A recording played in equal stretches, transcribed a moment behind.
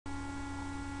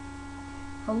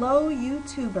Hello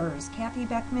YouTubers, Kathy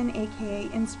Beckman aka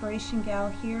Inspiration Gal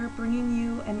here, bringing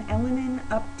you an Elenin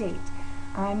update.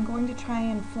 I'm going to try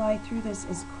and fly through this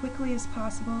as quickly as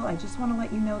possible. I just want to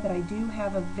let you know that I do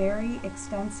have a very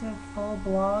extensive full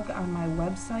blog on my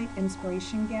website,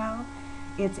 Inspiration Gal.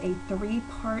 It's a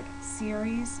 3-part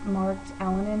series marked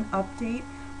Elenin Update,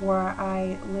 where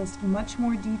I list much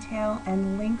more detail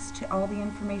and links to all the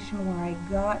information where I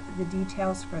got the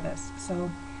details for this.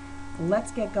 So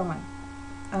let's get going.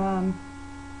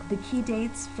 The key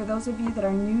dates, for those of you that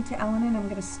are new to Elenin, I'm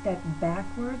going to step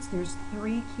backwards. There's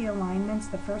 3 key alignments.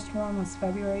 The first one was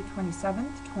February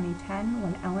 27th, 2010,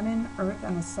 when Elenin, Earth,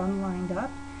 and the Sun lined up.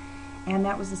 And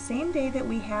that was the same day that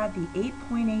we had the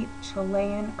 8.8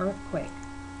 Chilean earthquake.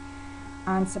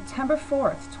 On September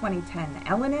 4th, 2010,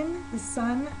 Elenin, the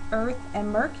Sun, Earth,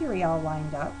 and Mercury all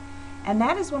lined up. And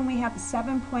that is when we had the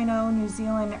 7.0 New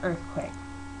Zealand earthquake.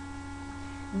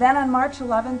 Then on March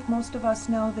 11th, most of us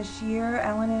know this year,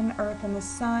 Elenin, Earth, and the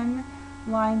Sun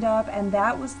lined up, and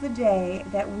that was the day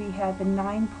that we had the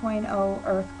 9.0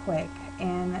 earthquake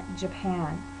in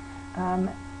Japan.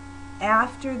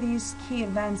 After these key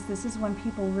events, this is when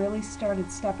people really started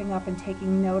stepping up and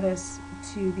taking notice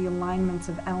to the alignments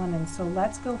of Elenin. So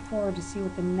let's go forward to see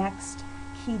what the next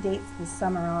key dates this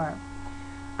summer are.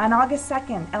 On August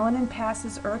 2nd, Elenin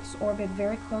passes Earth's orbit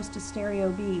very close to stereo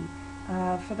B.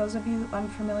 For those of you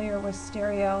unfamiliar with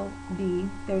stereo B,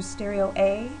 there's stereo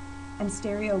A and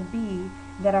stereo B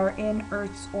that are in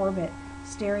Earth's orbit.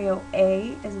 Stereo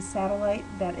A is a satellite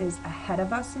that is ahead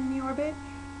of us in the orbit,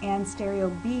 and stereo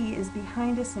B is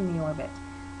behind us in the orbit.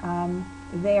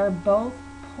 They are both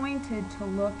pointed to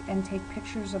look and take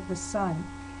pictures of the Sun.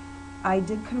 I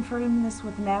did confirm this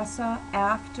with NASA.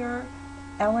 After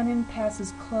Elenin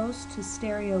passes close to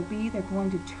stereo B, they're going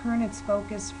to turn its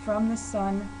focus from the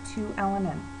Sun to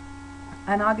Elenin.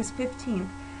 On August 15th,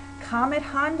 Comet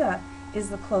Honda is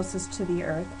the closest to the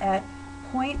Earth at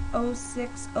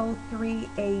 0.0603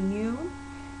 AU.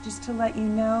 Just to let you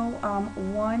know,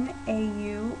 1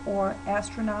 AU, or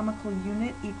astronomical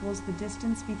unit, equals the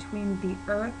distance between the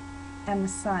Earth and the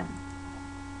Sun.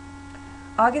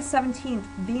 August 17th,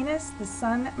 Venus, the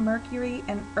Sun, Mercury,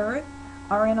 and Earth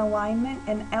are in alignment,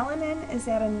 and Elenin is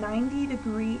at a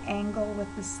 90-degree angle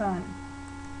with the Sun.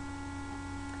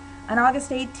 On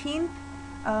August 18th,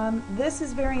 this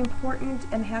is very important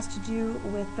and has to do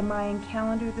with the Mayan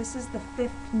calendar. This is the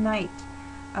 5th night.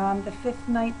 The 5th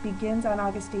night begins on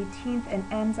August 18th and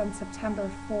ends on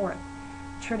September 4th.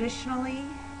 Traditionally,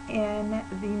 in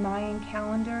the Mayan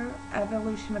calendar,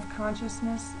 evolution of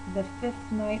consciousness, the 5th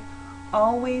night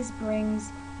always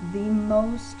brings the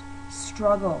most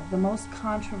struggle, the most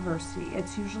controversy.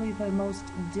 It's usually the most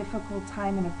difficult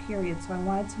time in a period, so I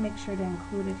wanted to make sure to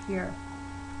include it here.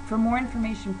 For more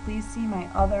information, please see my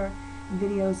other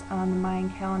videos on the Mayan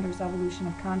calendar's evolution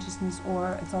of consciousness,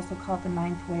 or it's also called the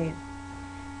 9th wave.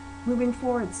 Moving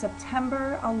forward,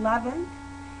 September 11th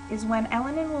is when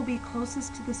Elenin will be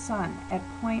closest to the Sun at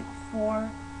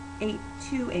 0.482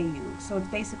 AU, so it's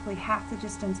basically half the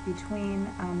distance between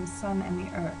the Sun and the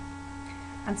Earth.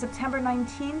 On September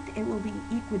 19th, it will be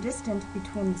equidistant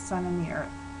between the Sun and the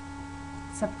Earth.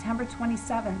 September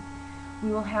 27th, we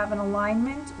will have an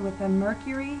alignment with a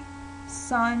Mercury,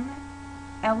 Sun,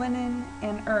 Elenin,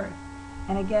 and Earth.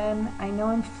 And again, I know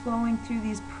I'm flowing through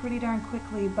these pretty darn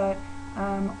quickly, but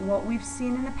what we've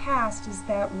seen in the past is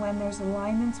that when there's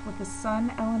alignments with the Sun,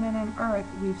 Elenin, and Earth,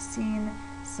 we've seen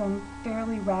some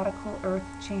fairly radical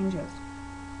Earth changes.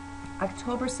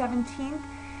 October 17th,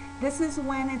 this is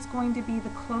when it's going to be the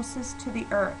closest to the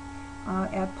Earth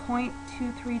at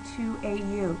 0.232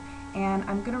 AU. And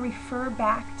I'm going to refer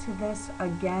back to this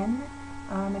again.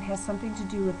 It has something to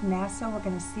do with NASA. We're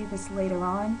going to see this later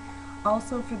on.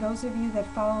 Also, for those of you that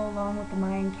follow along with the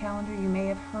Mayan calendar, you may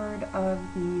have heard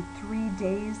of the 3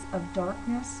 days of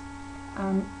darkness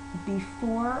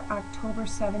before October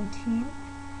 17th.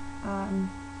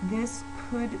 This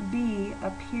could be a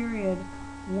period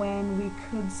when we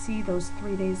could see those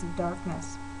 3 days of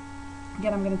darkness.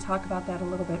 Again, I'm going to talk about that a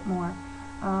little bit more.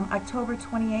 October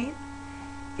 28th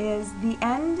is the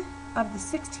end of the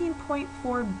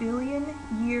 16.4 billion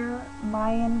year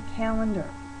Mayan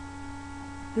calendar.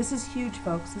 This is huge,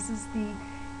 folks. This is the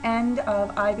end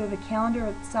of either the calendar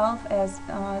itself, as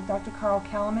Dr. Carl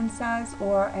Kalman says,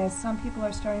 or as some people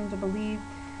are starting to believe,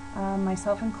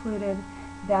 myself included,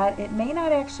 that it may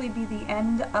not actually be the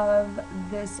end of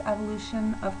this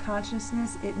evolution of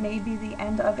consciousness. It may be the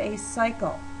end of a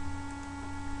cycle.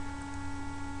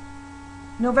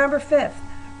 November 5th,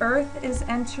 Earth is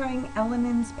entering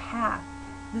Elenin's path.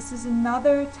 This is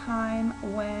another time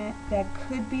when that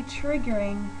could be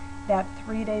triggering that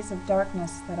 3 days of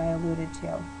darkness that I alluded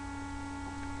to.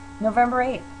 November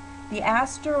 8th, the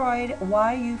asteroid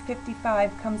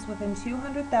YU-55 comes within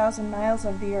 200,000 miles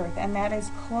of the Earth, and that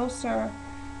is closer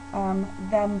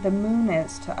than the moon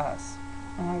is to us.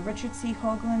 Richard C.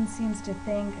 Hoagland seems to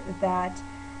think that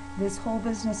this whole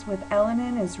business with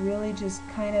Elenin is really just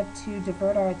kind of to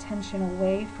divert our attention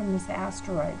away from this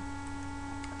asteroid.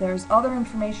 There's other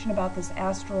information about this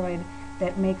asteroid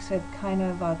that makes it kind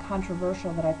of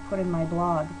controversial that I've put in my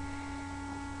blog.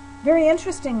 Very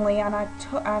interestingly, on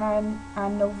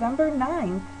November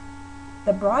 9th,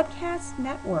 the broadcast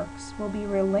networks will be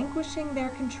relinquishing their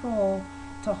control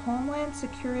to Homeland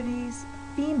Security's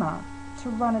FEMA to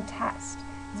run a test.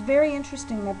 It's very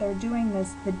interesting that they're doing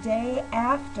this the day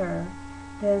after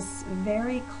this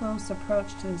very close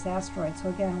approach to this asteroid. So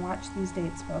again, watch these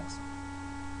dates, folks.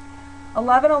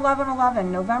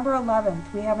 11/11/11, November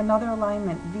 11th, we have another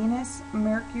alignment, Venus,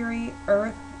 Mercury,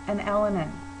 Earth, and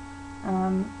Elenin.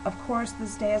 Of course,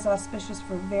 this day is auspicious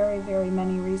for very, very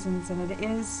many reasons, and it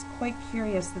is quite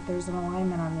curious that there's an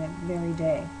alignment on that very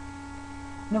day.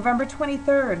 November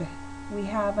 23rd, we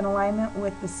have an alignment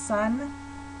with the Sun,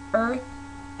 Earth,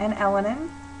 and Elenin.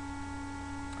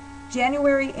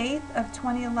 January 8th of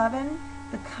 2011,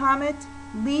 the comet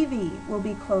Levy will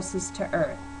be closest to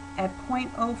Earth at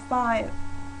 0.05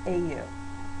 AU.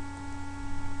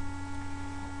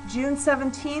 June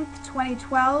 17th,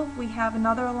 2012, we have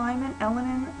another alignment,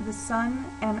 Elenin, the Sun,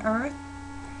 and Earth.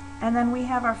 And then we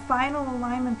have our final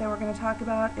alignment that we're going to talk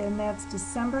about, and that's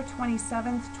December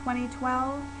 27th,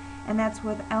 2012, and that's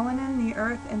with Elenin, the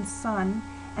Earth, and Sun.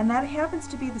 And that happens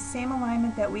to be the same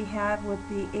alignment that we had with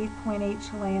the 8.8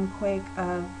 Chilean quake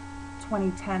of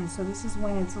 2010. So this is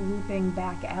when it's looping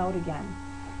back out again.